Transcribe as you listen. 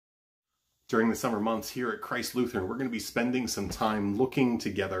During the summer months here at Christ Lutheran, we're going to be spending some time looking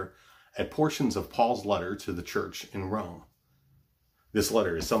together at portions of Paul's letter to the church in Rome. This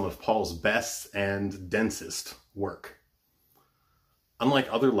letter is some of Paul's best and densest work. Unlike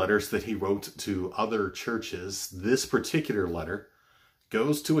other letters that he wrote to other churches, this particular letter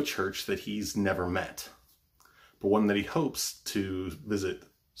goes to a church that he's never met, but one that he hopes to visit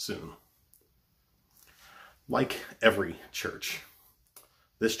soon. Like every church,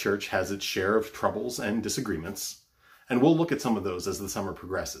 this church has its share of troubles and disagreements, and we'll look at some of those as the summer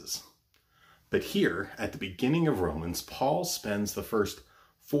progresses. But here, at the beginning of Romans, Paul spends the first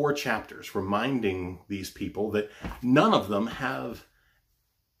 4 chapters reminding these people that none of them have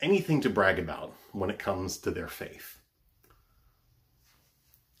anything to brag about when it comes to their faith.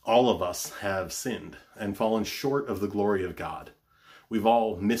 All of us have sinned and fallen short of the glory of God. We've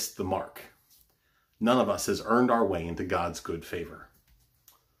all missed the mark. None of us has earned our way into God's good favor.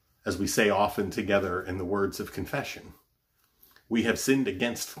 As we say often together in the words of confession, we have sinned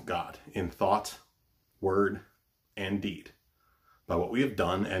against God in thought, word, and deed, by what we have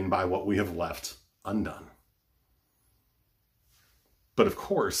done and by what we have left undone. But of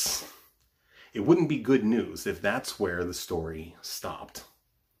course, it wouldn't be good news if that's where the story stopped.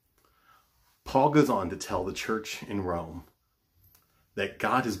 Paul goes on to tell the church in Rome that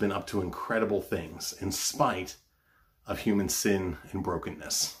God has been up to incredible things in spite of human sin and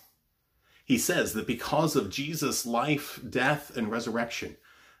brokenness. He says that because of Jesus' life, death, and resurrection,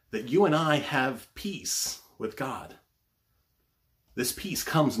 that you and I have peace with God. This peace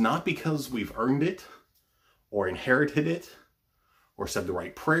comes not because we've earned it, or inherited it, or said the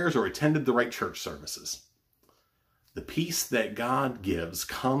right prayers, or attended the right church services. The peace that God gives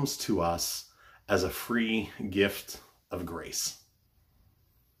comes to us as a free gift of grace.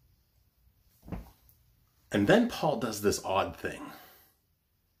 And then Paul does this odd thing.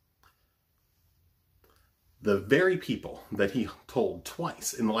 The very people that he told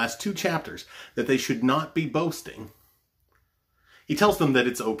twice in the last 2 chapters that they should not be boasting, he tells them that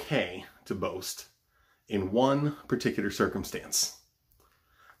it's okay to boast in one particular circumstance.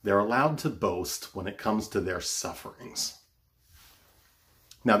 They're allowed to boast when it comes to their sufferings.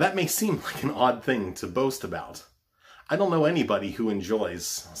 Now that may seem like an odd thing to boast about. I don't know anybody who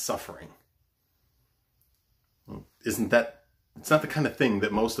enjoys suffering. It's not the kind of thing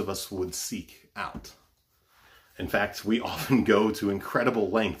that most of us would seek out. In fact, we often go to incredible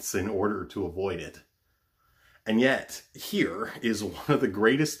lengths in order to avoid it. And yet, here is one of the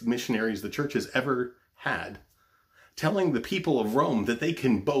greatest missionaries the church has ever had, telling the people of Rome that they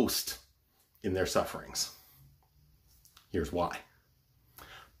can boast in their sufferings. Here's why.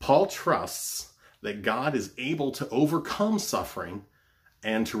 Paul trusts that God is able to overcome suffering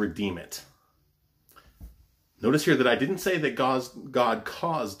and to redeem it. Notice here that I didn't say that God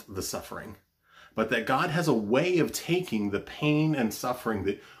caused the suffering, but that God has a way of taking the pain and suffering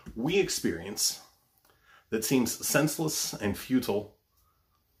that we experience that seems senseless and futile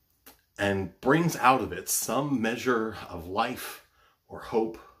and brings out of it some measure of life or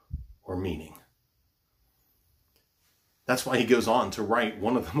hope or meaning. That's why he goes on to write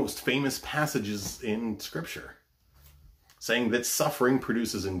one of the most famous passages in Scripture, saying that suffering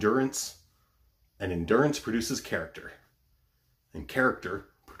produces endurance, and endurance produces character, and character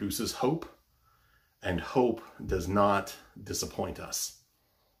produces hope, and hope does not disappoint us.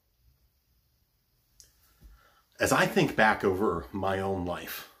 As I think back over my own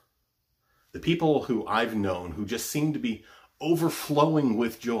life, the people who I've known who just seem to be overflowing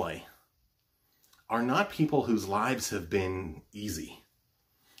with joy are not people whose lives have been easy.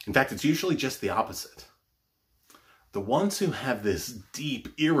 In fact, it's usually just the opposite. The ones who have this deep,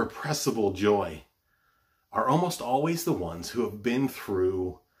 irrepressible joy are almost always the ones who have been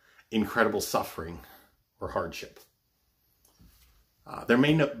through incredible suffering or hardship. There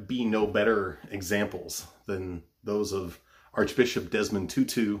may be no better examples than those of Archbishop Desmond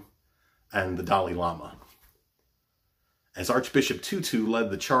Tutu and the Dalai Lama. As Archbishop Tutu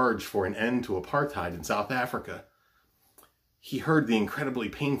led the charge for an end to apartheid in South Africa, he heard the incredibly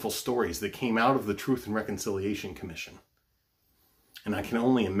painful stories that came out of the Truth and Reconciliation Commission. And I can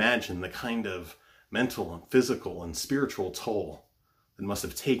only imagine the kind of mental and physical and spiritual toll that must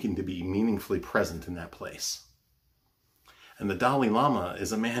have taken to be meaningfully present in that place. And the Dalai Lama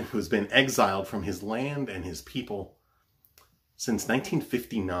is a man who has been exiled from his land and his people since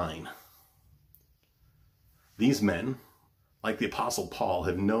 1959. These men, like the Apostle Paul,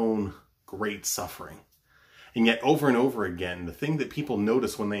 have known great suffering. And yet over and over again, the thing that people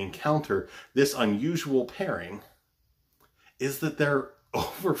notice when they encounter this unusual pairing is that they're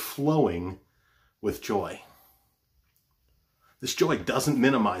overflowing with joy. This joy doesn't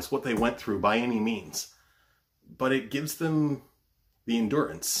minimize what they went through by any means, but it gives them the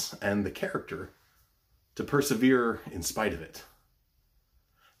endurance and the character to persevere in spite of it.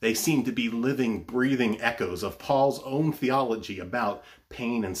 They seem to be living, breathing echoes of Paul's own theology about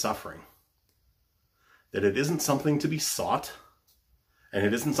pain and suffering. That it isn't something to be sought, and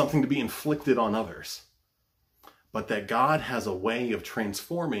it isn't something to be inflicted on others, but that God has a way of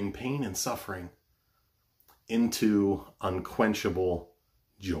transforming pain and suffering into unquenchable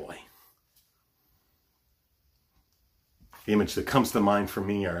joy. The image that comes to mind for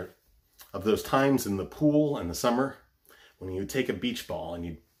me are of those times in the pool in the summer when you take a beach ball and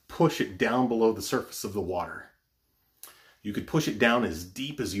you push it down below the surface of the water. You could push it down as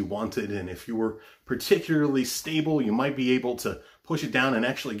deep as you wanted, and if you were particularly stable, you might be able to push it down and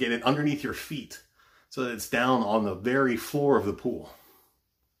actually get it underneath your feet so that it's down on the very floor of the pool.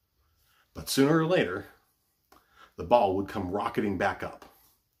 But sooner or later, the ball would come rocketing back up,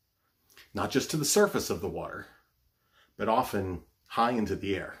 not just to the surface of the water, but often high into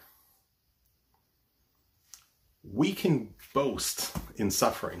the air. We can boast in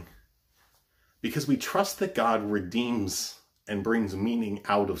suffering because we trust that God redeems and brings meaning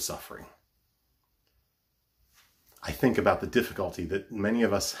out of suffering. I think about the difficulty that many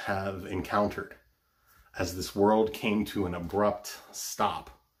of us have encountered as this world came to an abrupt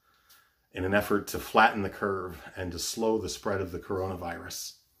stop in an effort to flatten the curve and to slow the spread of the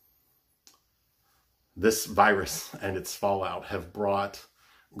coronavirus. This virus and its fallout have brought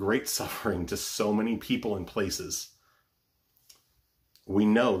great suffering to so many people and places. We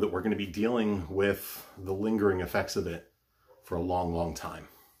know that we're going to be dealing with the lingering effects of it for a long, long time.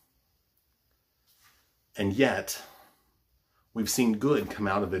 And yet, we've seen good come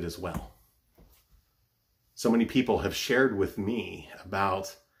out of it as well. So many people have shared with me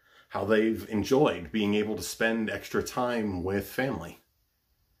about how they've enjoyed being able to spend extra time with family,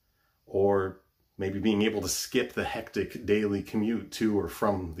 or maybe being able to skip the hectic daily commute to or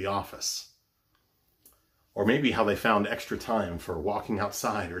from the office. Or maybe how they found extra time for walking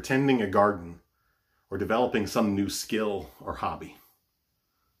outside or tending a garden or developing some new skill or hobby.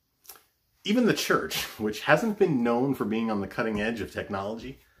 Even the church, which hasn't been known for being on the cutting edge of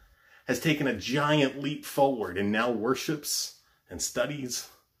technology, has taken a giant leap forward and now worships and studies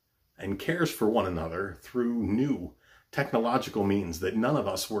and cares for one another through new technological means that none of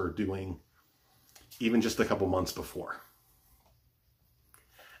us were doing even just a couple months before.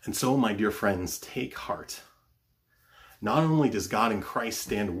 And so, my dear friends, take heart. Not only does God in Christ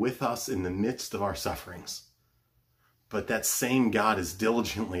stand with us in the midst of our sufferings, but that same God is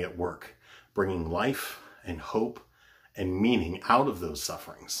diligently at work, bringing life and hope and meaning out of those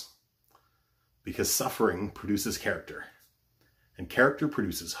sufferings. Because suffering produces character, and character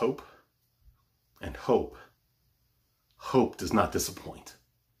produces hope, and hope does not disappoint.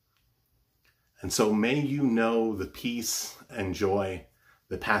 And so may you know the peace and joy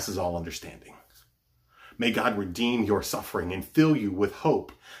that passes all understanding. May God redeem your suffering and fill you with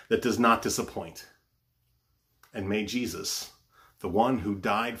hope that does not disappoint. And may Jesus, the one who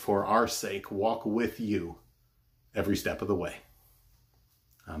died for our sake, walk with you every step of the way.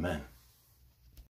 Amen.